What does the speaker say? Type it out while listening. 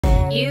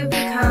You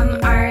become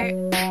art.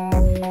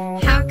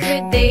 How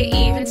could they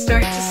even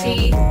start to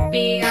see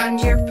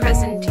beyond your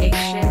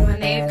presentation when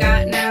they've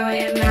got no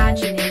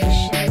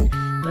imagination?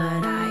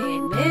 But I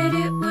admit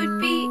it would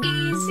be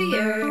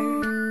easier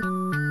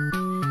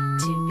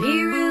to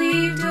be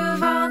relieved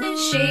of all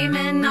this shame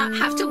and not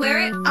have to wear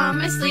it on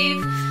my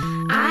sleeve.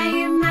 I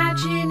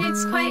imagine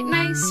it's quite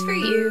nice for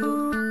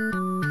you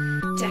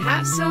to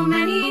have so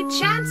many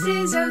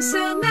chances, oh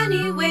so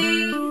many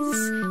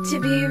ways to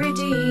be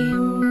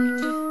redeemed.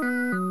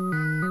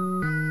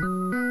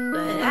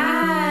 But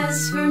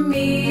as for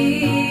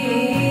me,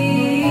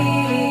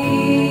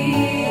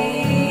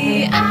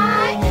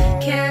 I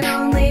can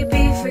only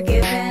be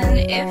forgiven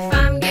if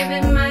I'm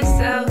giving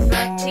myself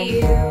up to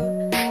you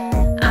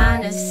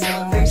on a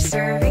silver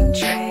serving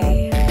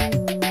tray.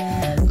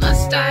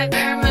 Must I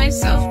bear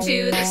myself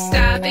to the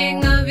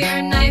stabbing of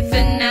your knife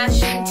and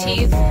gnashing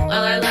teeth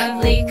while our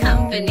lovely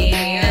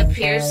company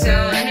appears so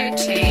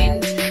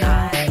entertained?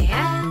 Ah,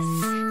 yes,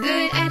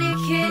 good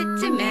etiquette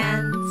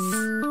demands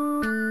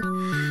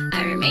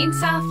I remain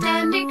soft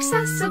and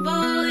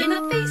accessible in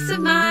the face of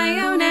my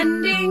own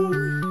ending.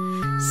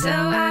 So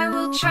I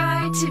will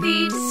try to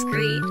be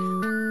discreet.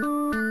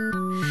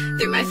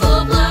 Through my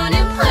full-blown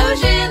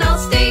implosion, I'll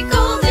stay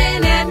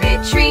golden and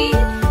retreat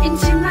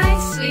into my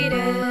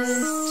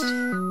sweetest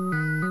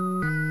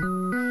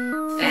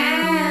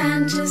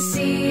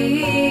fantasy.